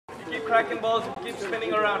cracking balls, keep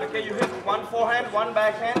spinning around, okay? You hit one forehand, one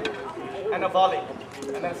backhand, and a volley,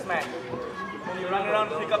 and then smack. Then you run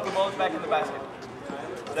around and pick up the balls back in the basket.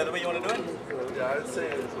 Is that the way you want to do it? Yeah, I'd say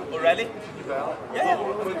it. Or rally? Rally? Yeah.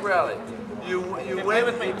 Quick rally. You win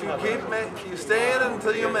with me. You stay in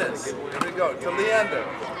until you miss. Here we go. To Leander.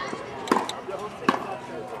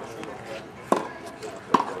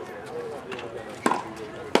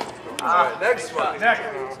 Alright, next one.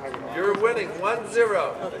 You're winning 1-0.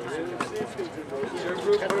 Your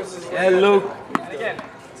group versus Yeah, Luke. And again.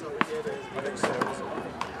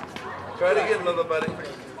 Try it again, little buddy.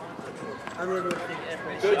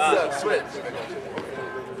 Good stuff. Switch.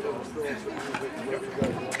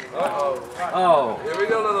 Uh-oh. Oh. Here we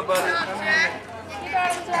go, little buddy.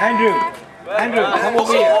 Andrew, come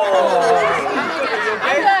over here.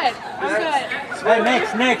 I'm good. Hey,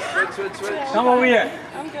 next. Switch. Come over here.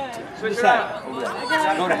 I'm good. Switch it out.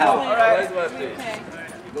 Go to Howard. Right, lefty.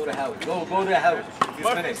 Go to Howard. Go to Howard.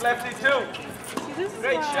 Murphy's lefty too.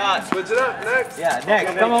 Great shot. Switch it up. Next. Yeah,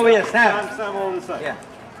 next. Come over here, Sam. Sam on the side. Yeah.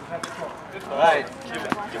 All right.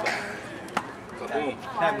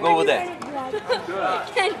 Sam, go over there.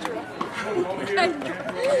 Kendra.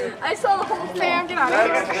 I saw the whole Sam get out of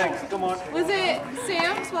here. Next, come on. Was it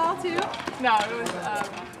Sam as well too? No, it was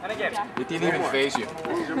And again. It didn't even phase you.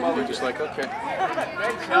 Your mother just like, okay.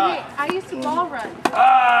 Great okay, shot. I used to ball run. That's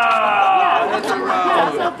a I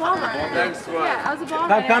was round. a ball runner. Next one. Yeah, I was a ball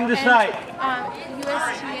Now runner. come this side.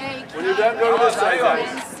 USTA. When you're done, go to this side,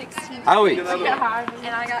 guys. 16. Howie. And I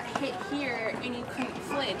got hit here, and you couldn't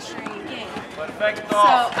flinch during the game. Perfecto. So I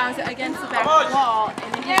was against the back of the wall,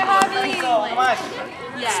 and then he Come on.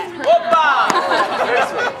 Yeah, it hurt. Opa!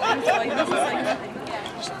 So, like, this is like nothing. Yeah.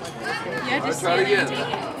 You have to Try stand it there and again. take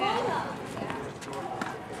it.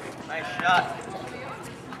 Nice shot.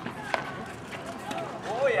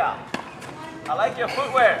 Oh yeah. I like your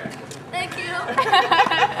footwear. Thank you.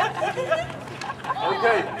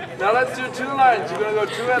 Okay, now let's do 2 lines. You're going to go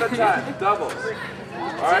 2 at a time, doubles. All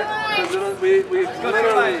right? Because we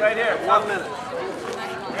literally right here. 1 minute.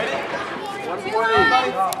 Ready? 1 point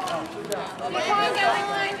each.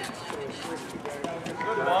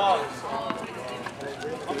 Good ball.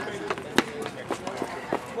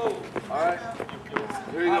 All right.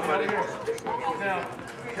 Here you go, buddy. Now,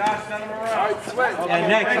 Josh, send him All around. right, switch. Yeah,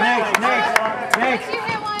 next. You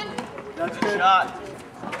hit one. That's good shot.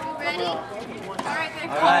 Ready? All right, then.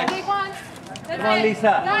 All right. Big one. Come on, Lisa.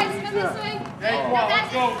 Guys, come this way. Hey, come on,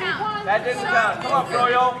 let's go. That didn't count. Come on,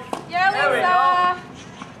 Froyo. Yeah, There we Lisa.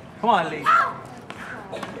 Come on, Lisa.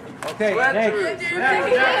 Okay, Switch. next.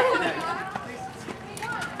 Next.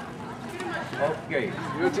 Okay.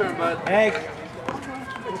 Your turn, bud. Next.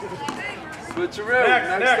 Switcheroo. Next.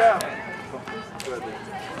 Next up. Good.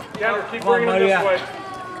 Kendra, keep Come on, bringing it this Maria. way.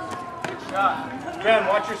 Good shot. Ben,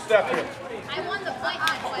 watch your step here. I won the fight.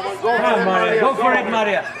 Come on, Maria. Go for it,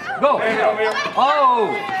 Maria. Go. Hey, over here.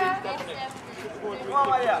 Oh. Come on,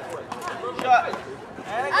 Maya. Good shot.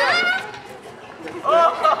 And again.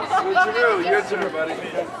 Switcheroo. Your turn, buddy. I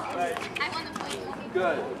won the fight.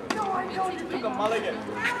 Good. Took a mulligan.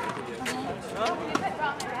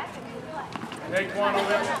 Take one over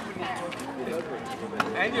there.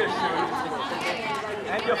 And your shoes.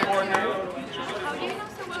 And your forehand.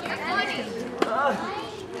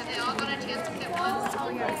 Have they all got a chance to get one?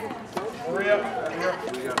 Hurry up.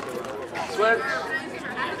 Over here. Switch.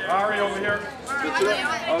 Ari over here. Switch it up.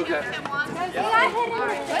 Okay.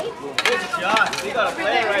 Good shot. You got a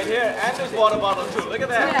play right here. And there's water bottle too. Look at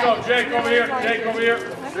that. Go, Jake over here. Jake over here.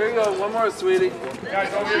 Here you go. One more, sweetie.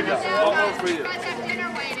 Guys, over here. One more for you. Guys have dinner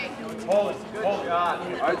waiting. Hold it. Good Hold it. shot. All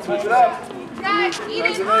right, switch it up. Guys, eat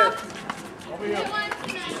Guys it in up. there. Over here.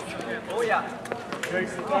 Oh yeah. Jake,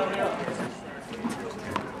 sit down here.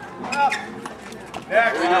 Up.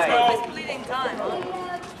 Next, let's go.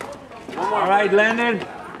 All right, Leander.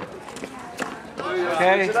 There you go.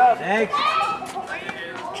 Okay. Switch it up. Next.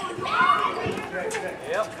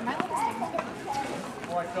 Yep.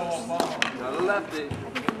 Got a lefty.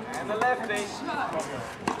 And the lefty.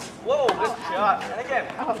 Whoa, good shot. And again.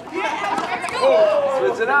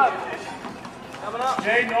 Switch it up. Coming up.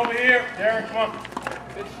 Jaden over here. Darren, come on.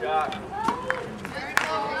 Good shot.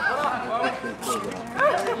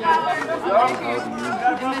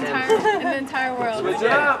 In the entire world. Switch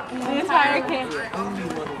it up. The entire game. Good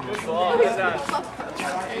ball. Good done.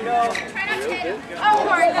 There you go. Oh,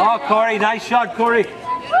 Corey. Oh, Corey, nice shot, Corey.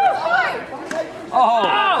 Oh,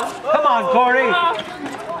 come on, Corey.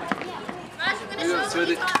 Here you go,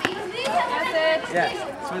 sweetie. That's it. Yeah.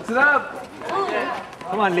 Switch it up.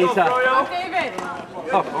 Come on, Lisa. Froyo. David.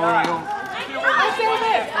 Oh, Corey.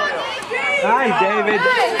 David. Hi, David.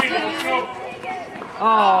 Let's go.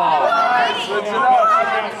 Oh. Switch it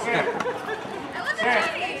up.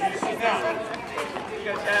 Sit down.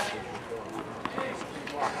 Good, Chad.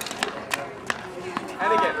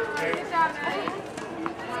 And again.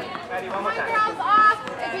 Maddie, one more time. Girls off.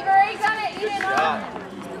 If you've already done it, you didn't know.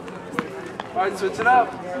 All right, switch it up.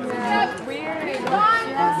 Weird.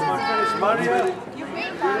 Maria.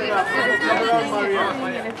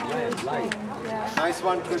 Nice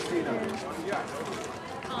one, Christina.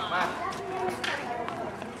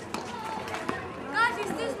 Guys, it's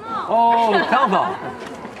too small. Oh, come on.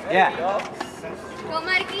 Yeah. Go,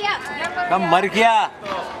 Maria. Come, Markia.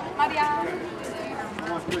 Maria.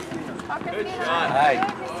 Good shot. Right.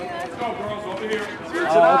 Let's go, girls. Over here.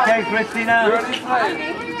 Oh, okay, You Christina. already played.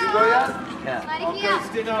 Did you go yet? Yeah. Maria.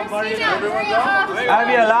 Christina, Maria. Everyone go?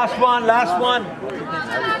 Avia, last one, last one.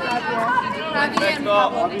 Let's go.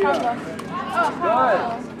 Good.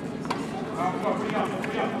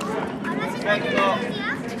 Let's go.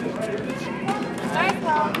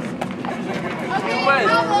 You win.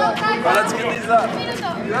 All right, let's get these up.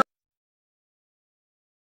 Good.